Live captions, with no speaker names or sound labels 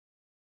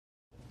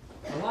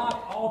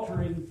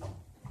life-altering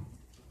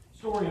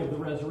story of the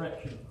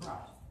resurrection of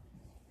Christ.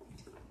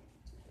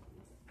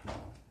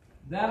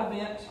 That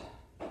event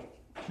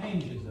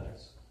changes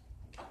us.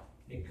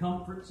 It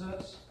comforts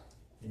us.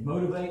 It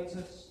motivates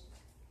us.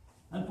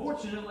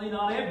 Unfortunately,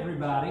 not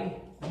everybody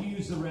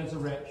views the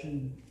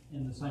resurrection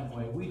in the same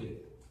way we do.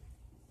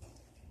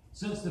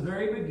 Since the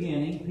very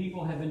beginning,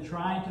 people have been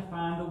trying to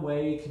find a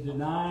way to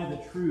deny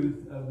the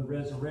truth of the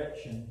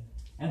resurrection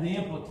and the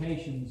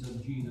implications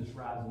of Jesus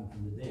rising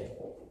from the dead.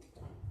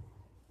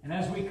 And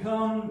as we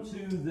come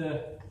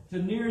to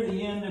near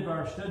the end of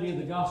our study of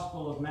the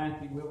Gospel of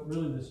Matthew,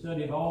 really the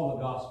study of all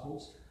the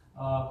Gospels,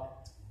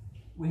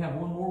 we have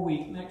one more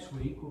week. Next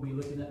week, we'll be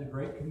looking at the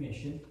Great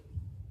Commission.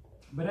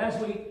 But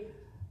as we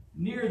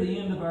near the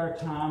end of our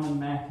time in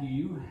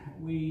Matthew,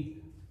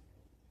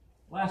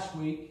 last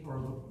week,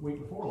 or the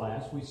week before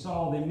last, we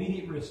saw the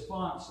immediate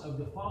response of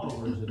the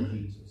followers of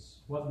Jesus,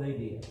 what they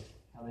did,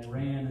 how they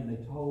ran and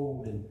they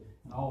told and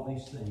all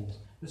these things.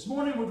 This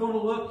morning we're going to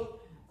look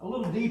a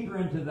little deeper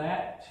into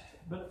that,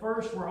 but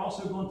first we're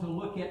also going to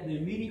look at the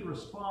immediate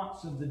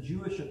response of the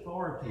Jewish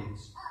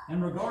authorities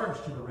in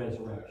regards to the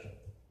resurrection,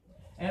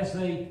 as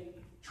they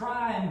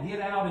try and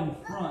get out in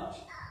front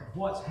of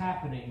what's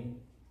happening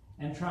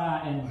and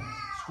try and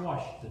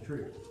squash the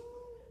truth.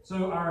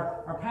 So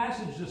our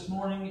passage this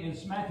morning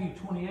is Matthew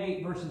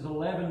 28, verses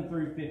 11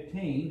 through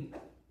 15.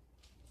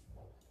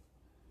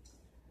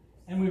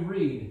 And we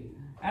read,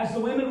 "As the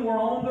women were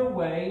on their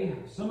way,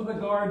 some of the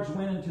guards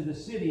went into the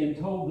city and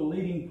told the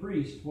leading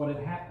priest what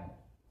had happened.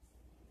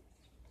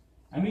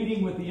 A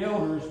meeting with the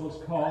elders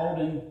was called,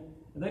 and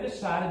they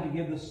decided to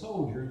give the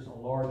soldiers a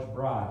large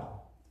bribe.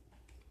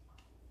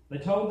 They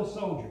told the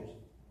soldiers,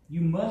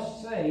 'You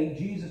must say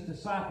Jesus'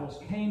 disciples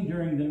came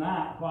during the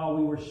night while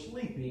we were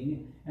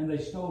sleeping and they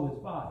stole his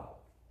body.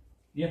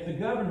 If the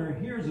governor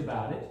hears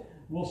about it,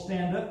 we'll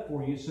stand up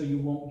for you so you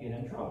won't get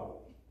in trouble.'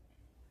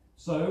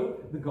 So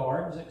the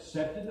guards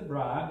accepted the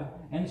bribe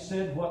and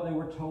said what they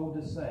were told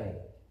to say.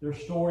 Their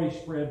story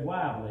spread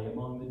widely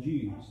among the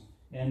Jews,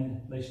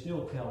 and they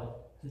still tell it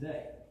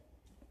today."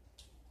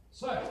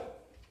 So,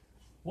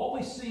 what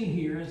we see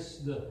here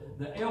is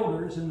the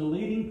elders and the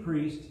leading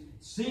priest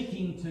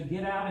seeking to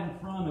get out in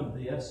front of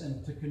this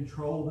and to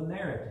control the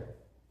narrative.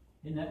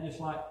 Isn't that just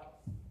like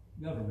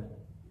government?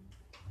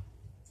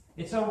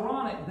 It's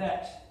ironic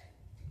that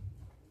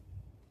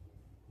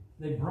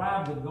they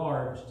bribed the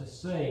guards to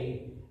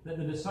say that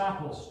the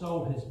disciples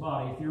stole his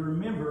body. If you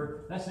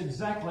remember, that's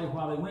exactly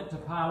why they went to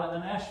Pilate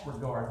and asked for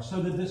guards,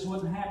 so that this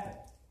wouldn't happen.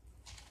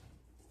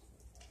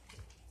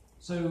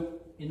 So,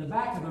 in the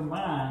back of their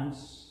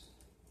minds,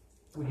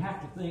 we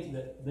have to think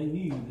that they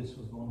knew this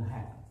was going to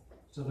happen.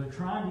 So they're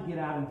trying to get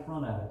out in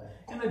front of it.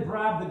 And they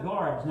bribed the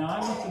guards. Now,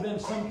 that must have been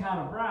some kind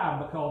of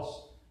bribe,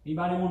 because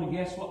anybody want to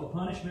guess what the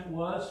punishment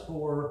was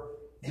for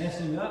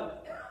messing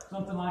up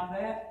something like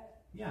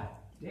that? Yeah,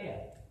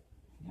 death.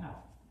 Yeah.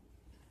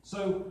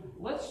 So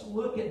let's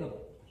look at the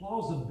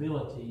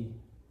plausibility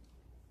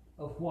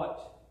of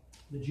what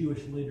the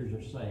Jewish leaders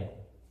are saying.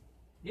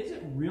 Is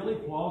it really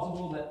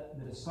plausible that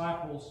the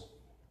disciples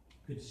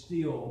could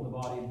steal the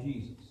body of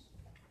Jesus?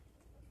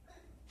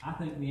 I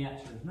think the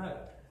answer is no.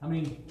 I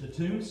mean, the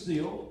tomb's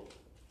sealed.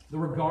 There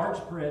were guards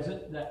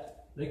present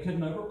that they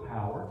couldn't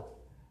overpower.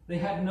 They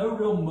had no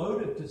real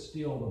motive to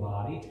steal the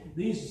body.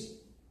 These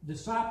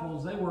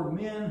disciples, they were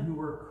men who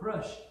were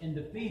crushed and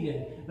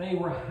defeated. They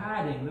were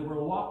hiding. They were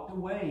locked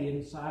away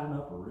inside an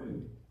upper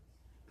room.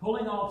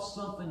 Pulling off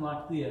something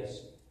like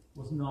this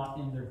was not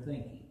in their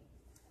thinking.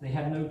 They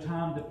had no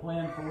time to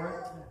plan for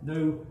it,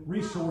 no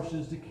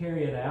resources to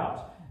carry it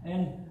out.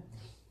 And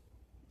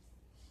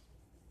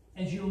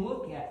as you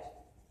look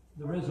at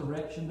the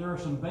resurrection, there are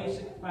some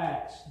basic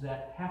facts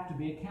that have to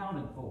be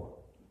accounted for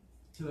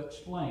to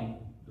explain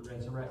the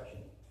resurrection.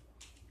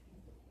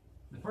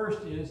 The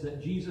first is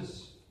that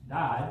Jesus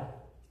died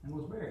and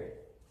was buried.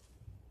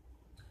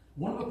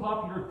 One of the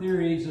popular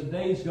theories of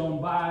days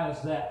gone by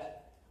is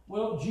that,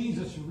 well,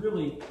 Jesus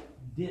really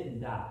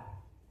didn't die.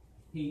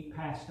 He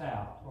passed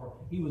out, or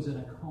he was in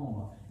a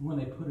coma. And when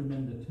they put him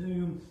in the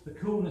tomb, the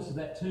coolness of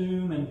that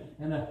tomb,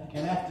 and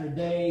after a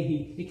day,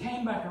 he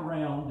came back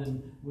around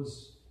and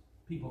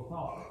people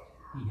thought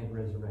he had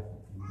resurrected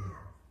from the dead.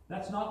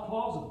 That's not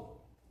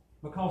plausible,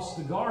 because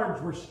the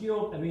guards were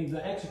skilled,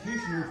 the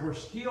executioners were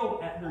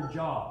skilled at their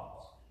jobs.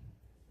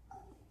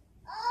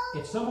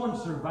 If someone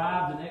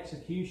survived an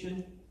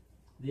execution,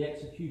 the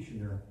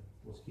executioner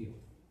was killed.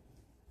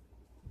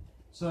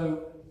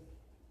 So,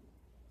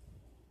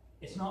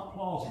 it's not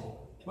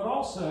plausible. But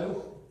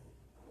also,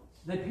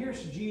 they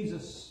pierced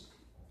Jesus'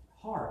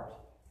 heart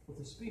with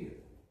a spear,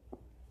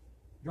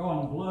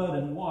 drawing blood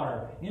and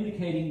water,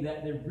 indicating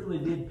that they really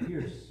did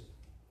pierce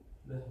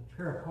the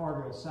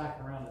pericardial sac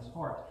around his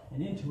heart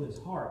and into his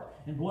heart.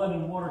 And blood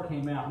and water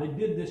came out. They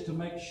did this to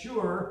make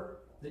sure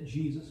that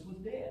Jesus was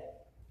dead.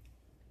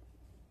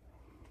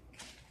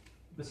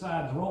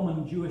 Besides,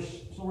 Roman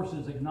Jewish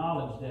sources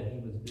acknowledged that he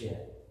was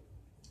dead.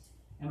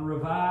 And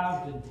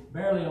revived and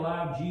barely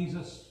alive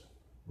Jesus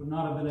would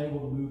not have been able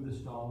to move the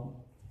stone.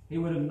 He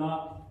would have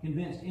not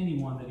convinced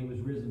anyone that he was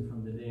risen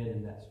from the dead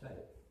in that state.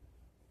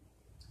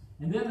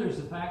 And then there's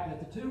the fact that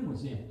the tomb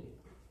was empty.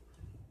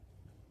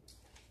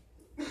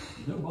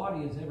 No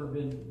body has ever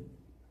been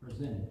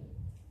presented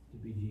to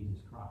be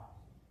Jesus Christ.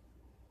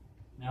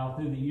 Now,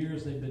 through the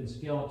years, there have been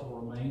skeletal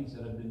remains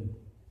that have been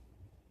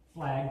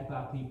flagged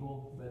by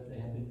people, but they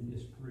have been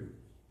disproved.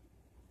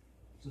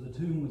 So the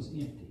tomb was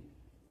empty.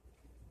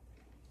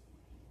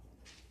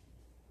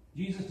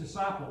 Jesus'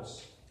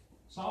 disciples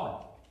saw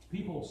it.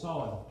 People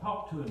saw him,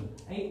 talked to him,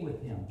 ate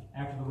with him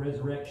after the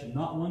resurrection.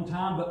 Not one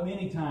time, but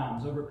many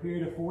times over a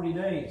period of 40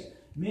 days.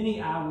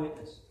 Many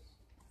eyewitnesses.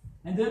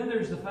 And then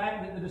there's the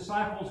fact that the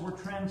disciples were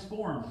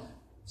transformed.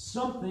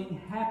 Something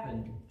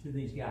happened to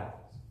these guys.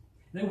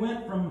 They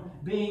went from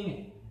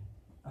being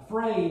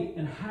afraid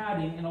and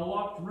hiding in a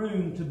locked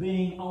room to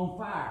being on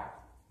fire.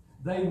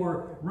 They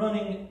were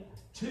running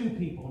to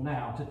people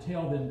now to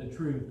tell them the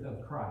truth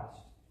of Christ.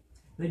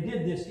 They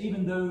did this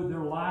even though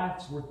their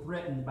lives were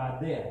threatened by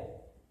death.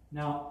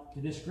 Now, to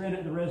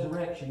discredit the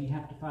resurrection, you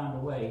have to find a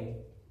way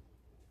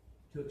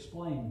to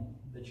explain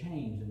the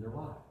change in their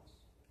lives.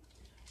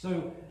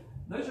 So,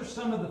 those are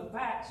some of the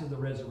facts of the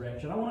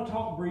resurrection. I want to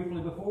talk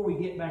briefly before we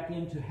get back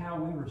into how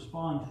we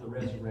respond to the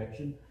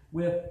resurrection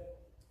with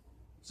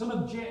some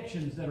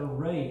objections that are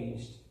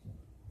raised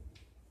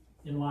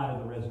in light of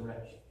the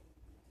resurrection.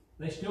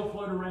 They still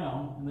float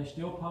around and they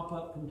still pop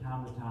up from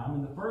time to time.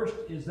 And the first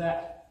is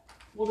that,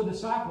 well, the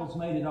disciples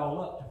made it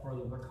all up to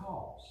further their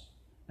cause.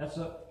 That's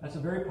a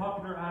very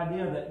popular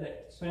idea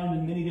that's found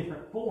in many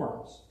different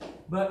forms.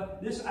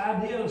 But this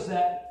idea is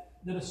that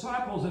the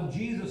disciples of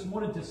Jesus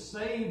wanted to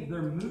save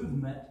their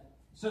movement,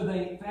 so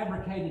they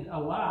fabricated a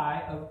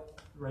lie of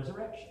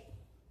resurrection.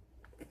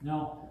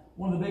 Now,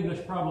 one of the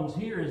biggest problems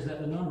here is that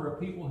the number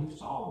of people who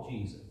saw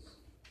Jesus.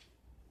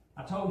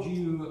 I told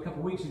you a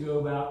couple weeks ago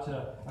about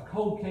a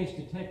cold case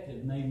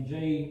detective named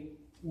J.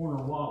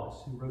 Warner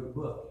Wallace, who wrote a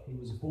book. He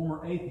was a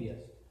former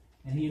atheist,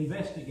 and he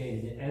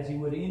investigated it as he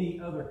would any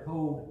other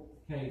cold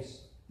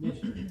case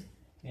mystery,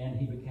 and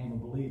he became a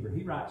believer.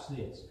 He writes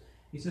this.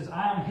 He says,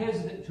 I am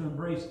hesitant to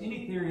embrace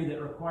any theory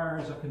that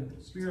requires a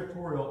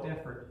conspiratorial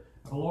effort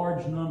of a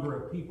large number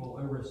of people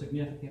over a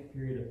significant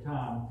period of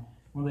time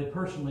when they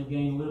personally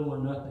gain little or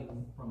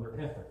nothing from their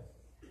effort.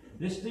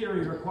 This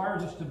theory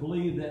requires us to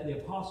believe that the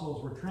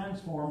apostles were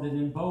transformed and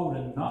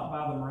emboldened not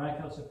by the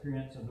miraculous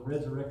appearance of the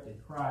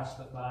resurrected Christ,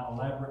 but by an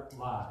elaborate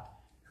lie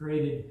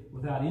created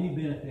without any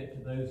benefit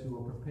to those who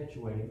were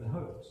perpetuating the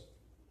hoax.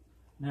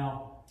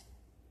 Now,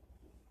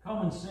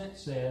 common sense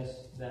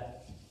says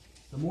that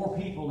the more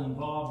people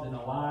involved in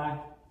a lie,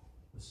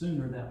 the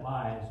sooner that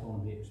lie is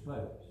going to be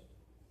exposed.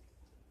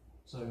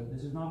 So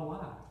this is not a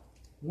lie.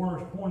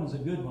 Warner's point is a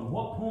good one.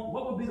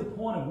 What would be the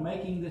point of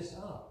making this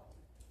up?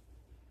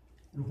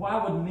 And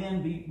why would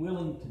men be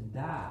willing to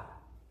die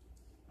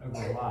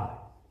over a lie?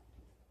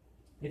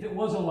 If it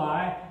was a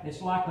lie,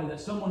 it's likely that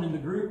someone in the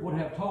group would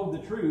have told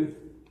the truth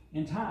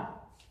in time,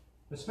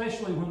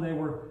 especially when they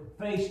were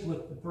faced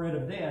with the threat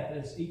of death,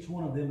 as each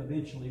one of them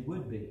eventually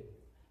would be.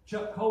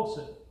 Chuck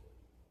Colson,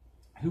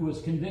 who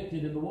was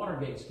convicted in the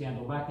Watergate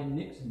scandal back in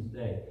Nixon's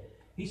day,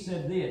 he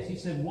said this. He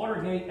said,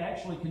 Watergate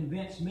actually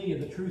convinced me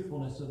of the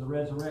truthfulness of the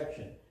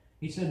resurrection.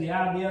 He said the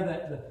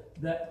idea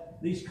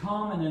that these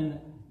common and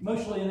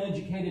mostly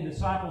uneducated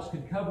disciples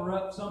could cover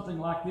up something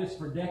like this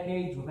for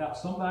decades without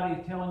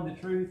somebody telling the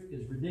truth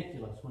is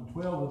ridiculous, when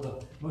 12 of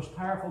the most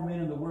powerful men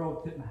in the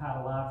world couldn't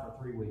hide a lie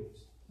for 3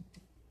 weeks.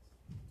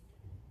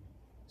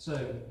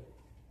 So,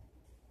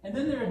 and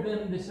then there had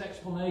been this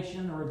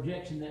explanation or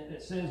objection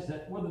that says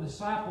that, well, the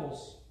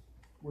disciples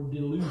were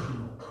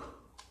delusional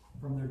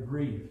from their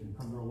grief and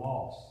from their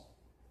loss.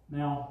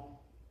 Now,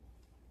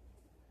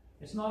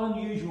 it's not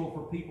unusual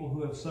for people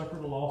who have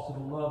suffered a loss of a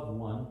loved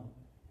one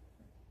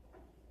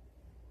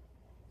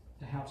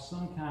to have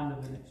some kind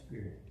of an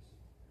experience.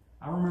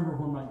 I remember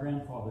when my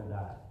grandfather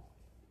died.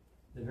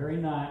 The very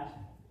night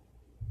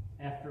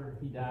after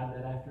he died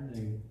that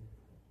afternoon,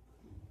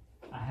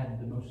 I had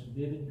the most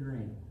vivid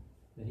dream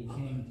that he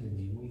came to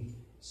me. We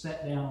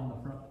sat down on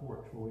the front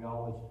porch where we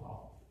always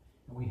talk,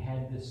 and we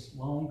had this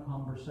long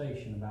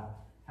conversation about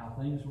how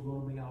things were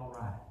going to be all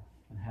right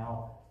and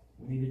how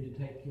we needed to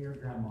take care of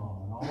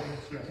Grandma and all of this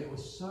stuff. It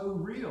was so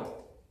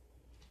real.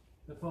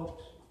 But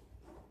folks,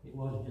 it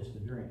was just a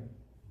dream,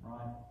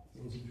 right?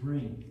 It was a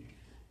dream.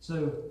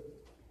 So,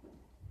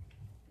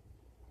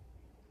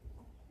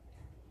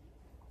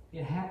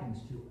 it happens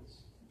to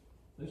us.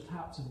 Those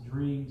types of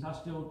dreams. I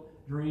still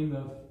dream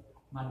of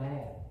my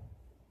dad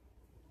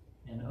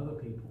and other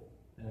people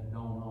that have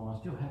gone on. I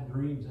still have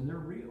dreams, and they're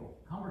real.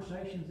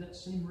 Conversations that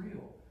seem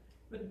real.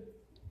 But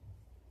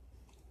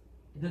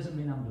it doesn't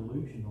mean I'm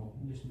delusional.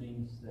 It just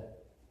means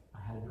that I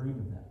had a dream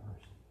of that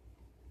person.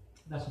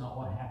 That's not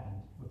what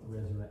happened with the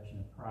resurrection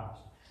of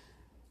Christ.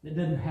 It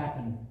didn't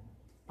happen.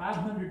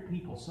 500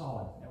 people saw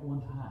it at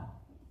one time.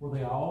 Were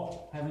they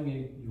all having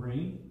a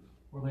dream?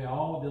 Were they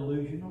all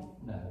delusional?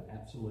 No,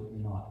 absolutely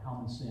not.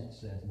 Common sense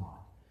says not.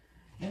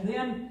 And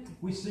then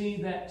we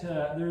see that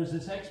there's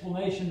this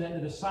explanation that the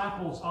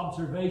disciples'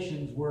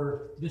 observations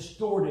were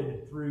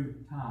distorted through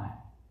time.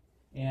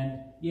 And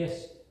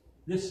yes,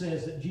 this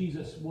says that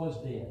Jesus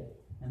was dead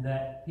and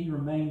that he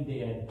remained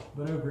dead,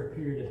 but over a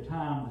period of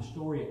time, the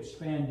story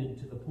expanded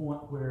to the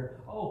point where,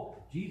 oh,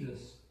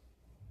 Jesus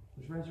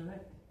was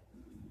resurrected.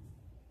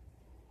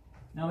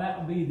 Now that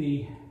would be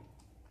the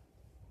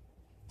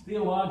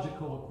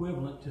theological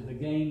equivalent to the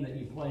game that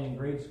you play in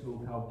grade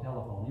school called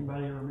telephone.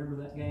 Anybody ever remember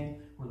that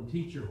game where the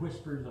teacher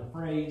whispers a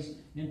phrase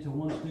into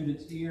one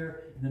student's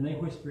ear and then they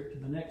whisper it to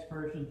the next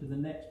person, to the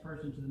next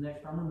person, to the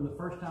next person? I remember the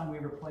first time we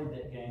ever played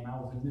that game, I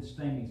was in Miss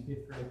Stamey's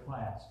 5th grade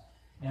class.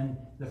 And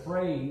the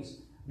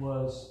phrase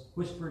was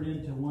whispered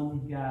into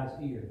one guy's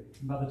ear.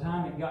 And by the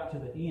time it got to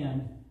the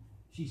end,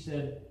 she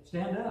said,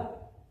 "Stand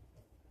up."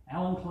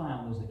 Alan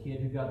Klein was the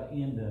kid who got the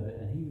end of it,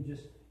 and he was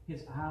just,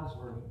 his eyes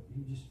were,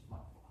 he just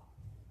like,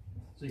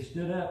 so he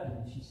stood up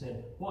and she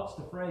said, "What's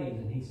the phrase?"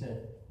 And he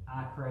said,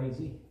 "I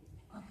crazy."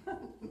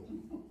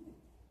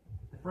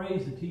 The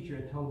phrase the teacher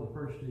had told the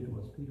first student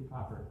was, "Peter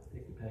Piper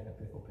picked a peck of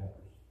pickled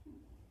peppers."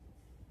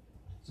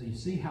 So you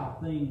see how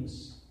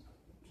things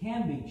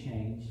can be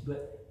changed,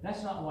 but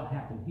that's not what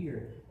happened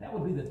here. That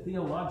would be the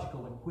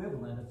theological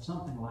equivalent of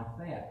something like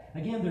that.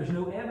 Again, there's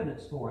no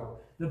evidence for it.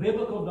 The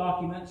biblical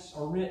documents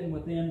are written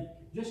within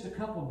just a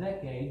couple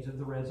decades of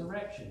the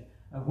resurrection,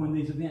 of when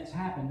these events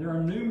happened. There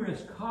are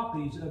numerous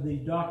copies of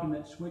these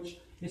documents,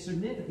 which is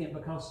significant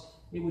because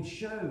it would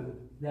show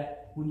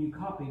that when you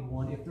copied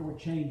one, if there were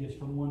changes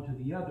from one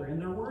to the other,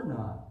 and there were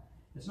none.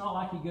 It's not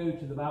like you go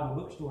to the Bible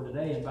bookstore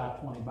today and buy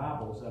 20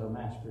 Bibles that are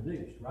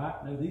mass-produced,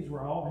 right? No, these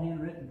were all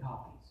handwritten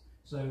copies.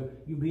 So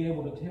you'll be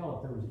able to tell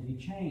if there was any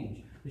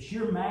change. The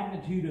sheer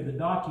magnitude of the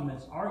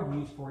documents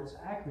argues for its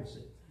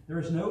accuracy. There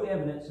is no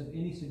evidence of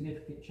any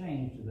significant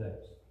change to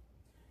those.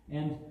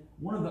 And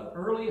one of the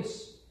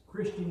earliest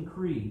Christian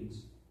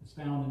creeds is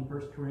found in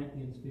 1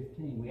 Corinthians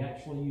 15. We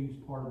actually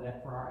used part of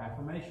that for our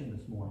affirmation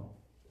this morning.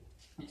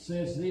 It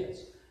says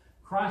this: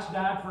 "Christ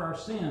died for our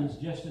sins,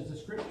 just as the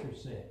Scripture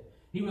said.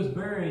 He was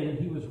buried and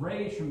he was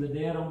raised from the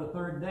dead on the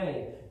third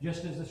day,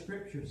 just as the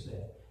Scripture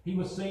said. He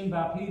was seen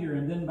by Peter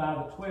and then by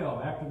the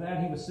 12. After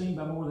that, he was seen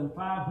by more than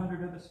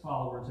 500 of his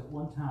followers at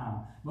one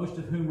time, most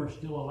of whom are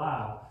still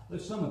alive, though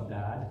some have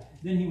died.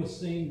 Then he was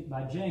seen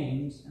by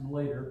James and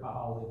later by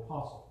all the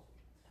apostles."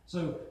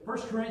 So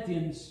 1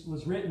 Corinthians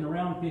was written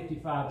around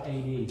 55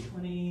 AD,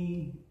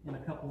 20 and a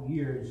couple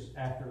years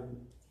after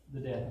the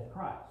death of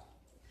Christ.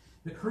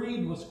 The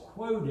creed was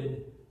quoted,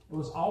 it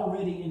was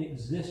already in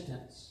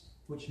existence,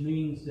 which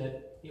means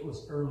that it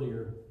was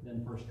earlier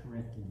than 1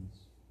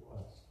 Corinthians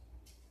was.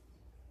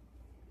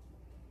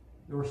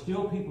 There were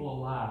still people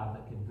alive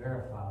that could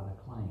verify the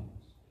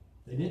claims.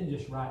 They didn't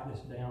just write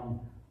this down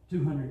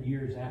 200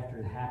 years after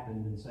it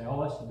happened and say,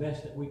 "Oh, that's the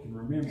best that we can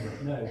remember."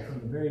 No, from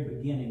the very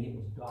beginning it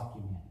was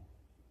documented.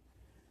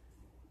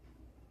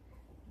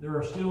 There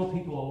are still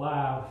people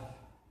alive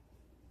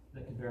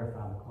that can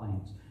verify the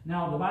claims.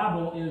 Now, the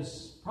Bible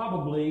is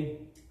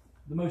probably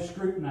the most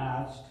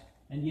scrutinized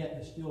and yet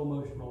the still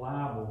most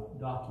reliable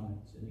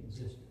documents in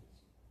existence.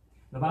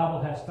 The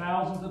Bible has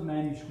thousands of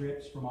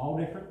manuscripts from all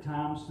different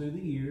times through the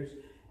years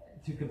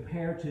to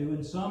compare to,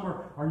 and some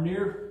are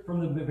near from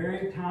the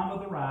very time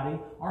of the writing.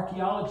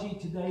 Archaeology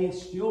today is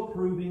still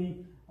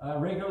proving,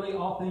 regularly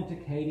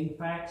authenticating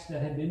facts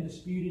that have been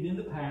disputed in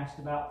the past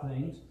about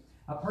things.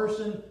 A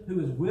person who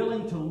is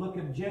willing to look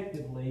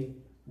objectively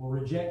will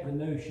reject the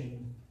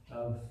notion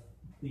of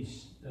the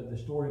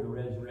story of the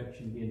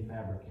resurrection being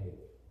fabricated.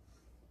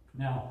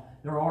 Now,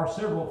 there are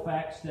several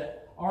facts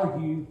that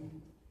argue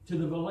to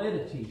the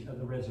validity of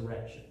the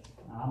resurrection.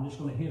 I'm just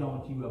going to hit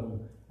on a few of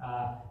them.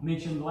 I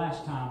mentioned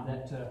last time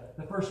that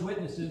the first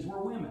witnesses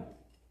were women.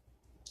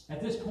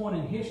 At this point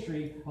in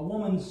history, a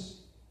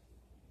woman's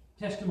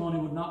testimony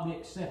would not be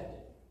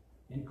accepted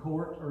in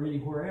court or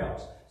anywhere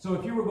else. So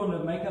if you were going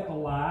to make up a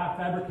lie,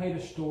 fabricate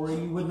a story,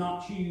 you would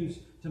not choose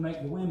to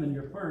make the women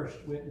your first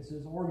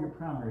witnesses or your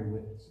primary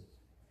witnesses.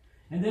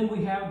 And then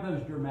we have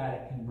those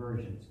dramatic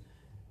conversions.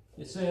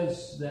 It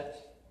says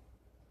that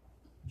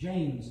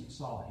James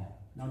saw him.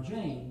 Now,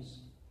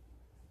 James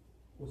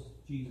was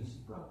Jesus'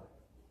 brother.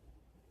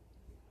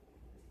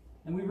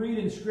 And we read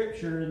in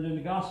Scripture and in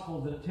the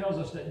Gospel that it tells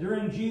us that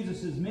during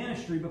Jesus'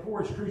 ministry,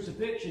 before his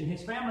crucifixion,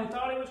 his family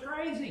thought he was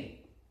crazy.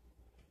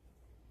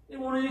 They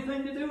didn't want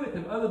anything to do with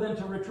him other than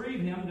to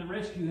retrieve him, to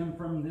rescue him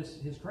from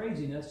his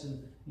craziness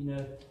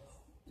and,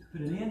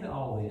 put an end to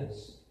all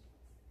this.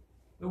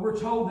 But we're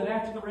told that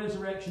after the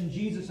resurrection,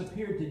 Jesus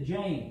appeared to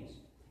James.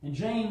 And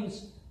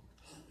James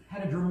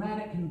had a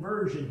dramatic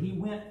conversion. He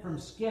went from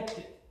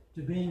skeptic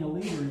to being a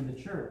leader in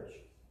the church.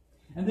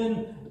 And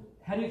then,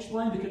 had he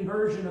explained the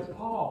conversion of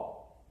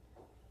Paul?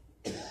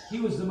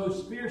 He was the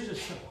most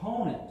fiercest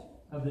opponent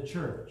of the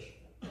church.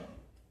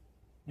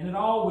 And it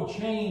all would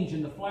change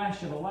in the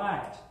flash of a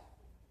light.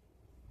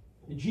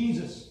 And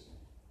Jesus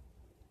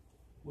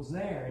was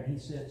there, and he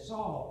said,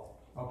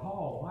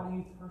 Paul, why do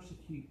you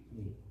persecute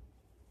me?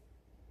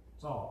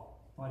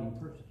 Saul, why do you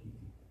persecute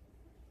me?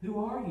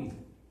 Who are you?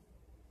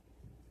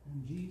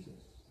 I'm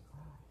Jesus.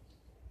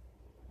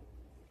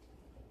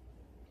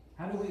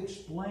 How do we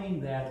explain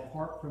that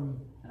apart from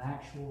an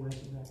actual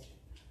resurrection?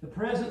 The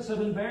presence of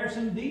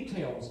embarrassing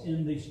details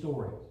in these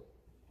stories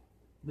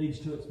leads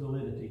to its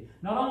validity.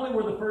 Not only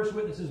were the first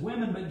witnesses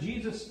women, but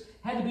Jesus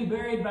had to be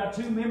buried by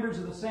 2 members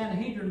of the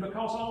Sanhedrin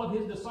because all of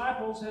his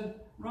disciples had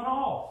run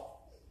off.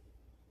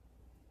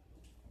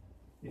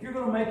 If you're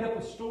going to make up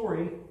a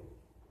story,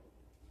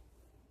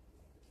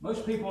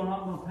 most people are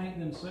not going to paint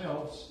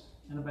themselves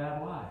in a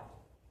bad light.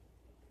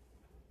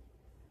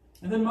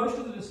 And then most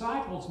of the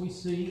disciples we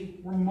see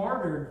were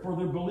martyred for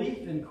their belief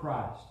in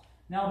Christ.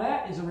 Now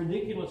that is a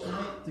ridiculous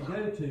length to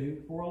go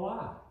to for a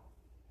lie.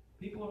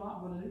 People are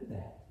not going to do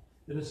that.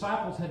 The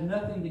disciples had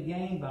nothing to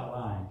gain by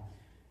lying.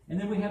 And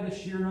then we have the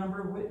sheer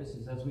number of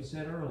witnesses, as we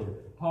said earlier.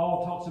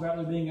 Paul talks about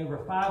there being over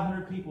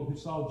 500 people who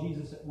saw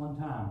Jesus at one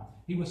time.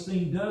 He was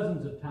seen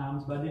dozens of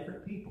times by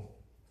different people.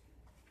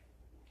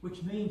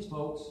 Which means,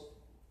 folks,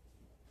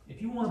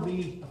 if you want to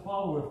be a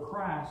follower of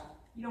Christ,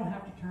 you don't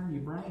have to turn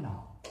your brain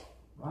off,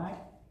 right?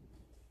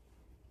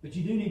 But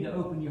you do need to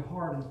open your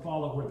heart and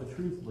follow where the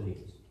truth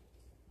leads.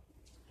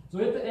 So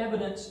if the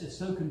evidence is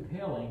so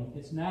compelling,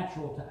 it's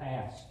natural to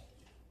ask,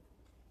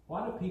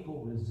 why do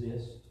people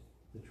resist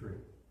the truth?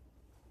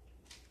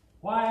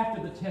 Why,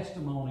 after the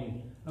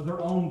testimony of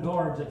their own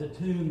guards at the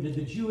tomb, did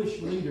the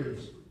Jewish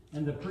leaders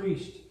and the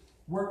priests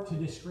work to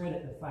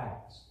discredit the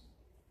facts?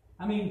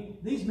 I mean,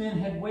 these men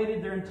had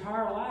waited their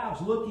entire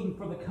lives looking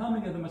for the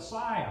coming of the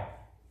Messiah.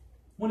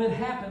 When it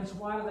happens,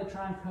 why do they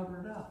try and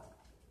cover it up?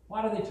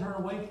 Why do they turn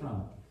away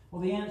from it?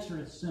 Well, the answer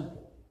is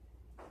simple.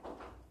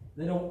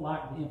 They don't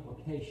like the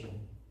implication.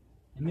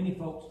 And many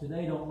folks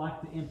today don't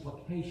like the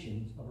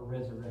implications of a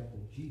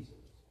resurrected Jesus.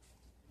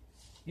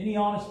 Any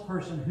honest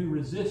person who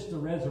resists the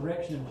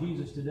resurrection of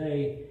Jesus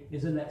today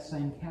is in that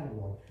same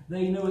category.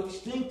 They know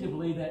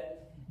instinctively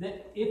that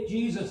if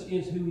Jesus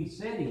is who he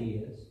said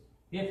he is,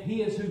 if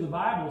he is who the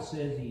Bible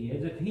says he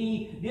is, if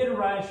he did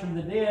rise from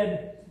the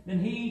dead, then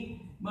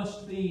he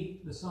must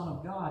be the Son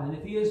of God. And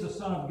if he is the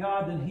Son of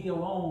God, then he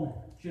alone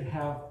should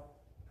have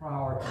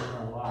priority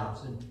in our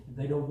lives. And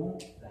they don't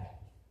want that.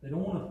 They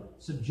don't want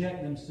to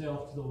subject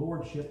themselves to the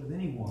lordship of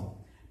anyone.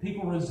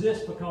 People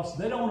resist because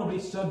they don't want to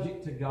be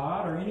subject to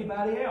God or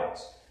anybody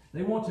else.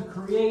 They want to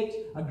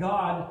create a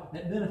God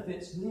that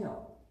benefits them.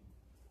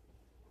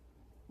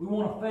 We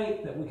want a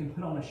faith that we can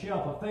put on a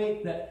shelf, a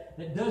faith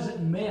that doesn't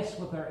mess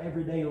with our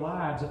everyday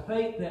lives, a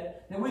faith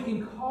that we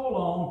can call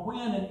on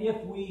when and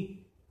if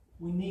we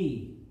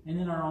need, and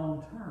in our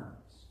own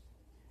terms.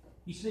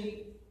 You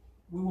see,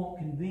 we want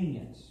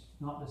convenience,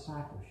 not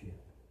discipleship.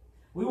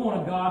 We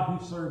want a God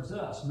who serves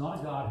us,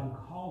 not a God who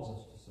calls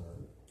us to serve.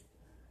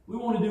 We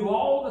want to do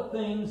all the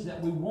things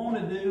that we want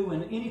to do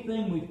and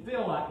anything we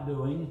feel like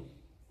doing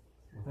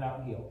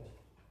without guilt.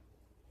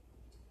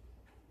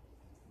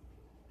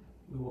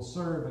 We will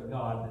serve a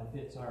God that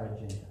fits our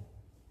agenda.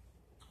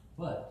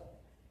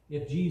 But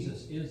if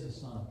Jesus is the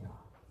Son of God,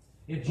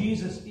 if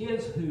Jesus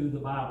is who the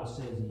Bible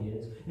says he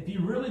is, if he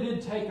really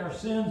did take our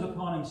sins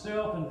upon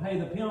himself and pay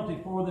the penalty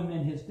for them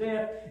in his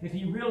death, if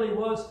he really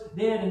was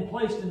dead and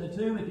placed in the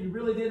tomb, if he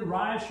really did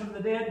rise from the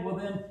dead, well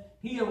then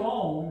he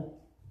alone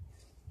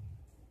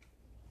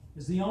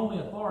is the only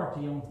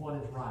authority on what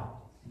is right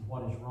and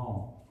what is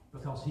wrong,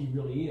 because he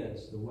really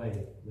is the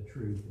way, the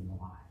truth, and the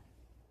life.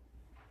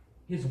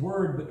 His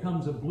word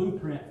becomes a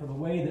blueprint for the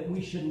way that we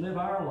should live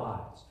our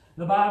lives.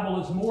 The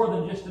Bible is more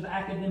than just an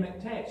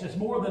academic text. It's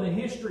more than a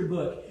history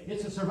book.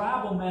 It's a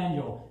survival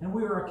manual, and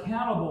we are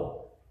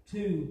accountable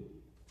to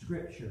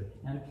Scripture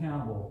and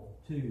accountable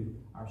to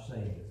our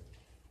Savior.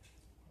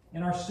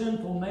 In our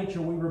sinful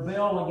nature, we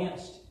rebel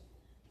against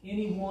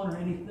anyone or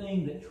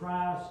anything that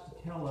tries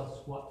to tell us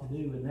what to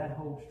do, and that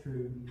holds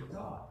true for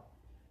God.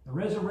 The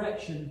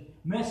resurrection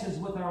messes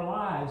with our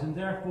lives, and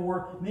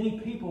therefore many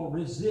people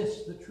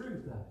resist the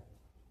truth of it.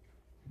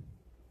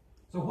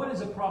 So what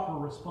is a proper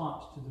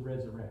response to the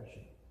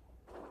resurrection?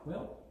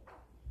 Well,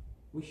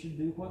 we should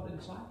do what the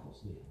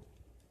disciples did.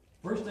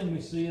 First thing we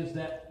see is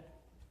that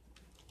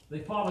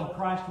they followed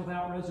Christ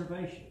without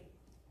reservation.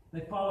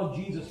 They followed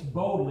Jesus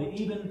boldly.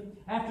 Even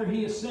after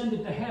he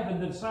ascended to heaven,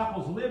 the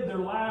disciples lived their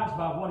lives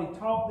by what he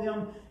taught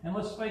them. And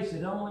let's face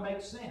it, it only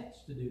makes sense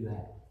to do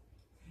that.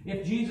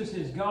 If Jesus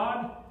is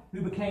God who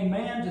became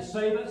man to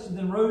save us and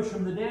then rose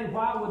from the dead,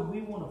 why would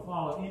we want to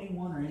follow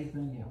anyone or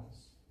anything else?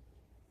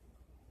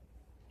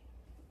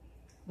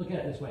 Look at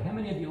it this way. How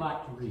many of you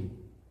like to read?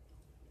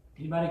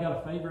 Anybody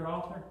got a favorite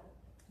author?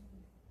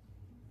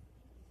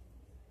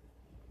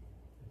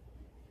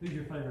 Who's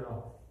your favorite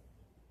author?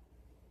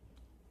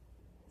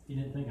 You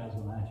didn't think I was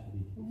going to ask you,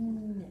 did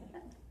you?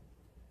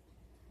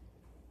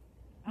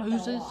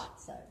 Moses.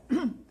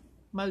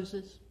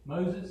 Moses.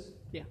 Moses?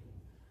 Yeah.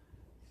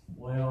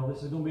 Well,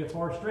 this is going to be a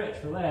far stretch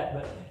for that,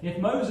 but if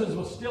Moses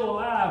was still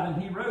alive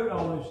and he wrote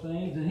all those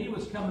things and he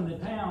was coming to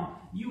town,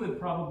 you would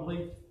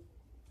probably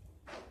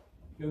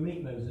go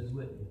meet Moses,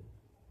 wouldn't you?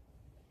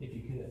 If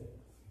you could.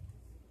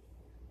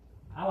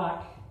 I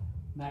like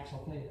Max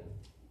Lucado.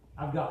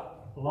 I've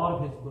got a lot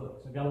of his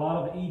books. I've got a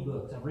lot of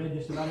e-books. I've read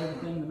just about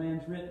everything the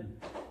man's written.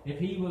 If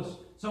he was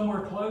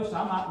somewhere close,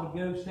 I might would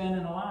go stand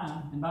in a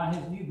line and buy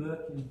his new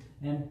book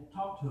and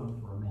talk to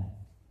him for a minute.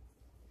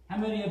 How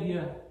many of you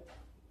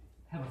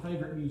have a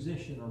favorite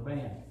musician or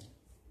band?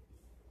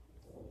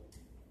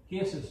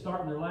 Kiss is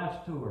starting their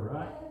last tour,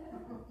 right?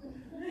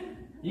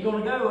 You're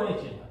going to go,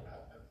 ain't you?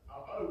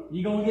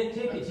 You're going to get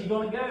tickets. You're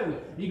going to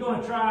go. You're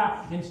going to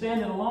try and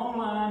stand in a long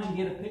line and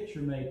get a picture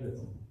made with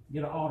them.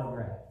 Get an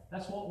autograph.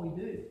 That's what we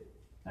do.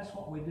 That's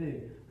what we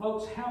do.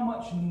 Folks, how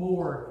much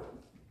more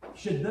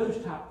should those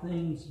type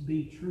things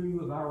be true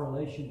of our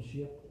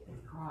relationship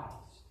with Christ?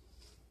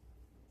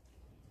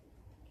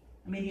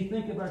 I mean, you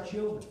think of our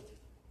children.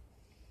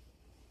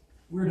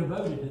 We're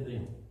devoted to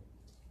them.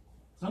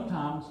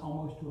 Sometimes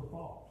almost to a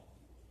fault.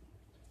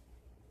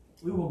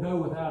 We will go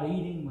without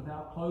eating,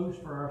 without clothes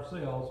for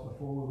ourselves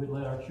before we would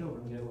let our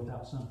children go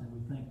without something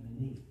we think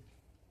they need.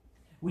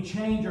 We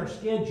change our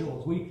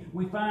schedules.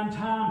 We find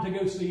time to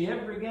go see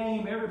every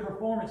game, every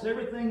performance,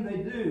 everything they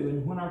do.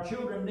 And when our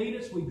children need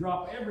us, we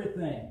drop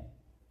everything.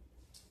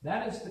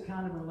 That is the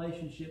kind of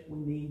relationship we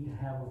need to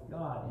have with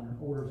God in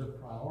orders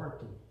of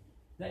priority.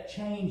 That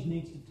change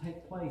needs to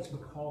take place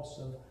because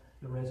of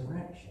the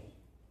resurrection.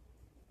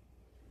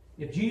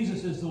 If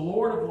Jesus is the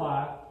Lord of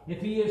life, if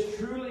He is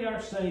truly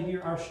our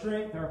Savior, our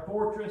strength, our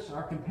fortress,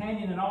 our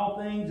companion in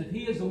all things, if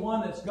He is the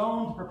one that's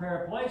gone to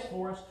prepare a place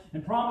for us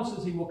and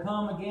promises He will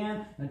come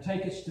again and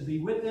take us to be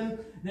with Him,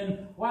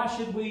 then why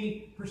should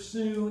we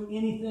pursue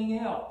anything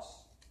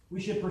else? We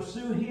should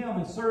pursue Him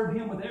and serve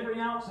Him with every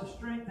ounce of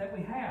strength that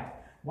we have.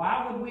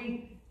 Why would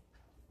we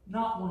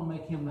not want to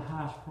make Him the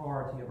highest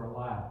priority of our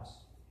lives?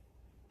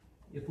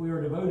 If we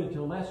are devoted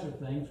to lesser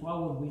things, why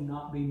would we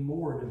not be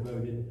more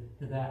devoted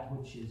to that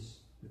which is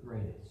the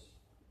greatest?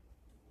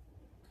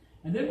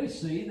 And then we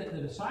see that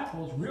the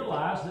disciples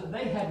realized that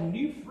they had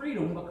new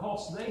freedom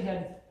because they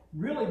had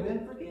really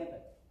been forgiven.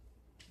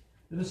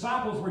 The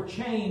disciples were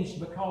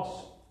changed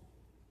because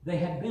they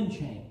had been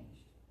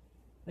changed.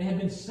 They had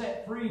been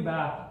set free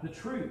by the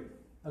truth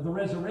of the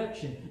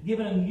resurrection,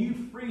 given a new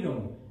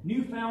freedom,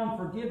 newfound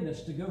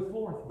forgiveness to go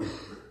forth with.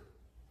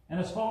 And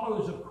as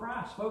followers of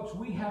Christ, folks,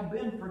 we have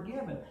been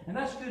forgiven. And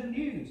that's good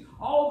news.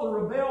 All the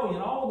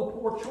rebellion, all the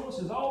poor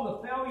choices, all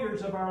the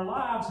failures of our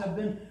lives have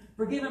been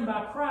forgiven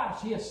by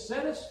Christ. He has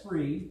set us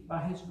free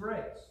by His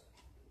grace.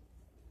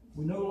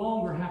 We no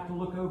longer have to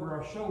look over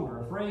our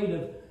shoulder, afraid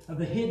of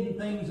the hidden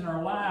things in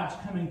our lives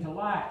coming to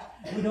light.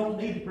 We don't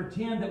need to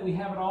pretend that we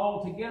have it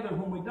all together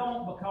when we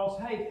don't, because,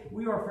 hey,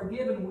 we are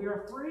forgiven, we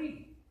are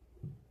free.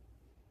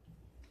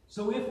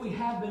 So if we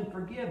have been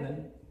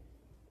forgiven,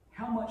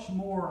 how much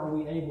more are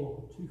we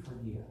able to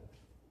forgive?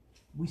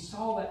 We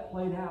saw that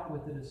played out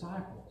with the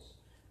disciples.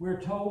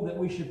 We're told that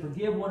we should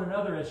forgive one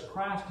another as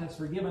Christ has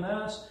forgiven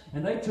us,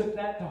 and they took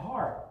that to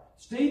heart.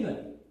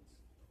 Stephen,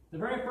 the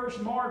very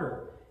first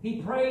martyr,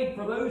 he prayed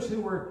for those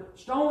who were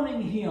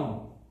stoning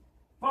him.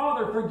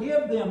 Father,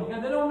 forgive them,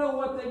 because they don't know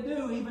what they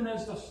do, even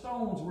as the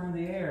stones were in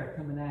the air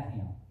coming at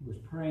him. He was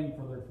praying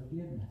for their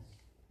forgiveness.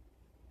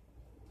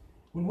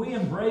 When we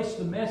embrace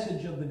the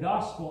message of the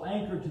gospel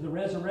anchored to the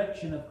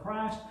resurrection of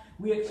Christ,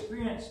 we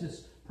experience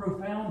this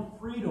profound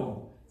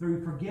freedom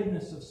through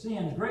forgiveness of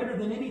sins, greater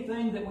than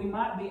anything that we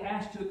might be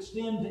asked to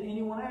extend to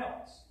anyone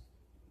else.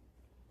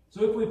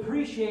 So if we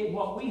appreciate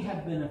what we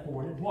have been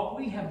afforded, what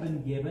we have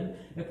been given,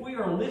 if we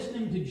are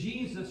listening to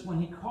Jesus when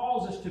He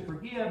calls us to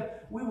forgive,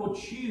 we will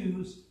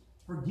choose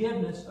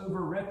forgiveness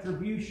over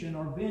retribution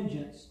or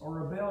vengeance or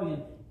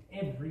rebellion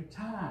every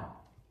time.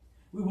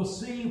 We will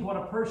see what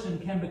a person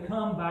can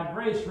become by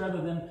grace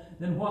rather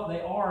than what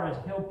they are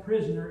as held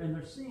prisoner in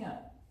their sin.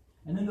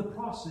 And in the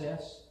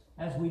process,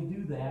 as we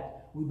do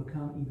that, we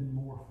become even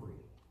more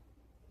free.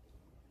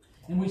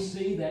 And we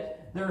see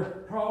that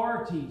their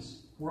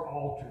priorities were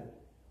altered.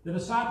 The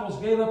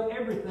disciples gave up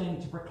everything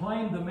to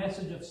proclaim the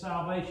message of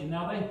salvation.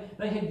 Now,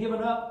 they had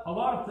given up a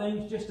lot of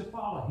things just to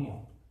follow Him.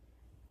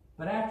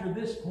 But after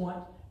this point,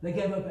 they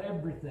gave up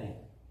everything,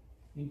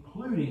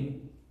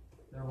 including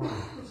their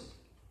lives.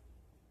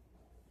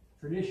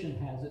 Tradition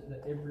has it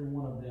that every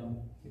one of them,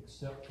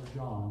 except for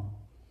John,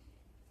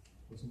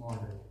 was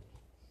martyred.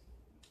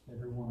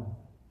 Every one of them.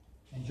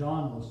 And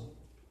John was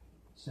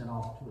sent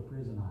off to a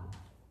prison island.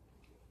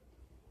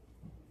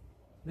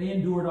 They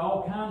endured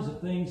all kinds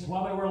of things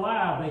while they were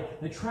alive.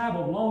 They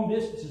traveled long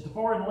distances to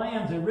foreign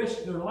lands. They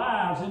risked their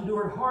lives,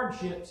 endured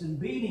hardships and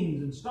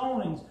beatings and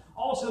stonings.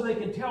 Also, they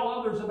could tell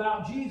others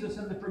about Jesus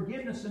and the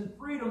forgiveness and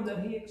freedom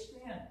that He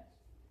extends.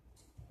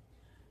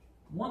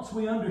 Once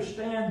we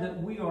understand that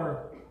we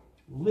are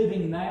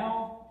living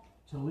now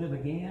to live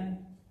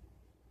again,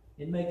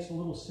 it makes a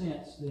little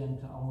sense then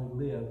to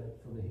only live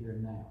for the here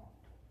and now.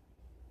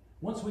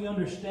 Once we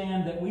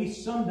understand that we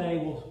someday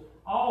will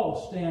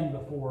all stand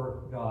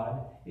before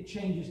God, it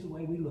changes the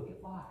way we look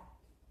at life.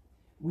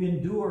 We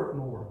endure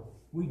more.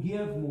 We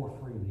give more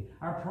freely.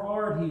 Our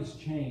priorities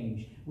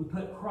change. We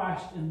put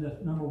Christ in the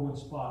number one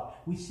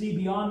spot. We see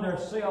beyond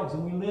ourselves,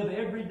 and we live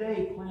every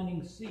day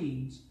planting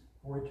seeds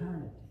for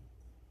eternity.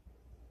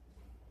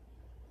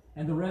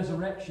 And the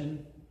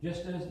resurrection,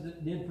 just as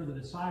it did for the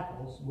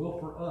disciples, will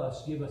for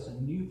us give us a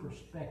new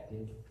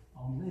perspective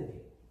on living.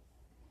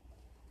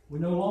 We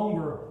no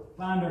longer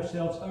find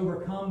ourselves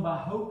overcome by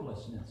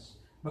hopelessness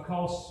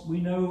because we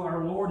know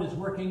our Lord is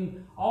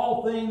working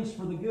all things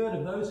for the good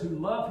of those who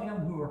love Him,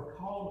 who are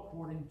called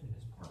according to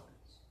His purpose.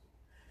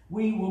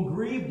 We will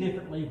grieve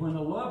differently when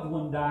a loved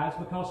one dies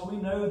because we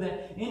know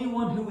that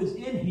anyone who is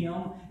in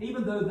Him,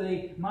 even though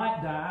they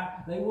might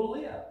die, they will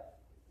live.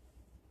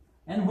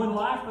 And when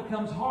life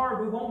becomes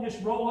hard, we won't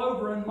just roll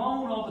over and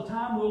moan all the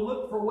time. We'll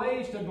look for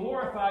ways to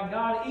glorify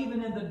God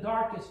even in the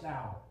darkest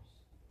hours,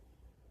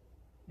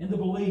 in the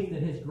belief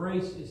that His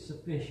grace is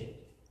sufficient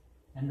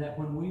and that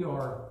when we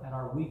are at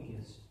our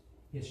weakest,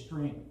 His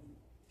strength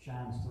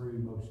shines through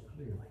most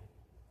clearly.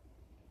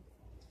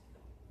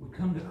 We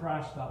come to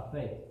Christ by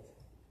faith.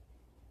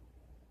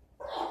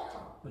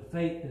 But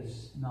faith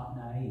is not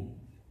naive.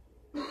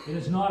 It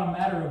is not a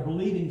matter of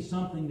believing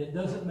something that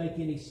doesn't make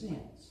any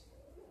sense,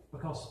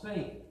 because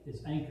faith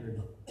is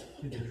anchored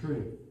to the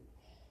truth,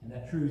 and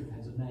that truth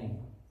has a name,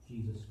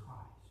 Jesus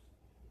Christ.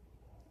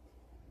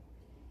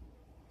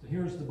 So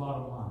here's the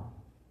bottom line.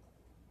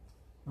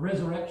 The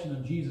resurrection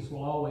of Jesus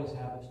will always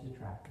have its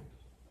detractors.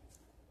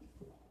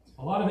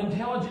 A lot of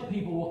intelligent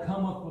people will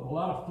come up with a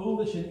lot of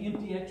foolish and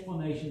empty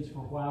explanations for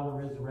why the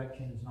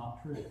resurrection is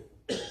not true.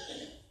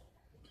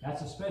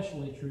 That's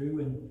especially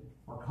true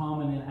or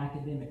common in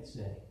academic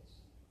settings.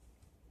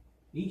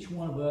 Each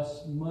one of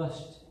us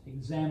must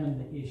examine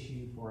the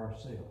issue for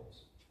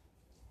ourselves.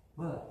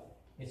 But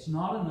it's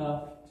not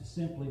enough to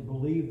simply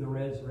believe the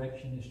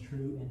resurrection is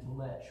true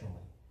intellectually.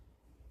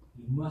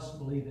 You must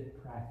believe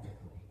it practically.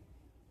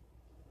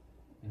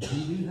 And when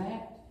you do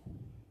that,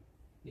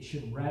 it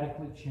should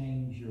radically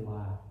change your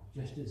life,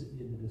 just as it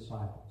did the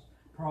disciples.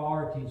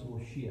 Priorities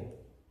will shift.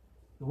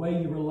 The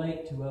way you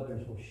relate to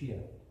others will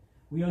shift.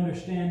 We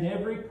understand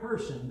every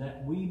person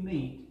that we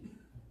meet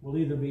will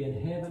either be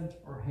in heaven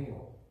or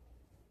hell.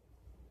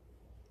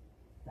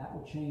 That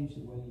will change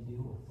the way you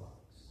deal with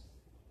folks.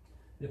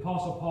 The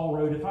Apostle Paul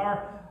wrote, "If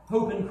our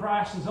hope in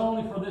Christ is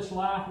only for this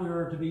life, we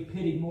are to be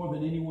pitied more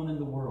than anyone in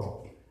the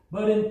world.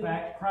 But in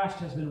fact, Christ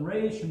has been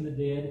raised from the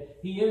dead.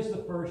 He is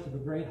the first of a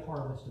great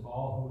harvest of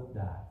all who have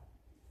died."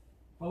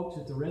 Folks,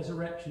 if the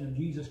resurrection of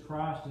Jesus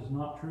Christ is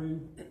not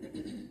true,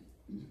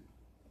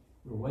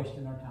 we're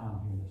wasting our time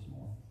here this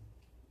morning.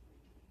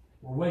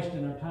 We're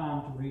wasting our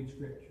time to read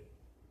Scripture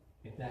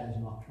if that is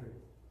not true.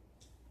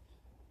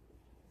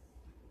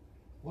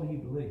 What do you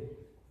believe?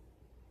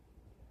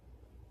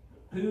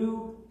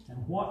 Who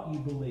and what you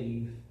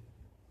believe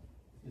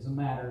is a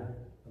matter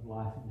of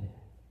life and death.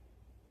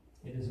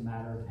 It is a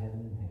matter of heaven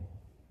and hell.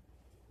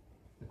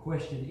 The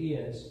question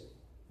is,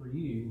 for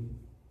you,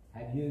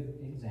 have you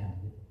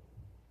examined it?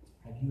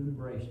 Have you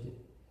embraced it?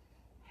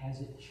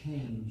 Has it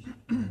changed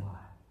your life?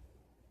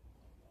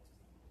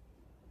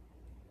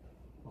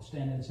 We'll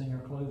stand and sing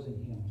our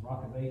closing hymn,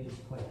 Rock of Ages,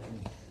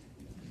 Question.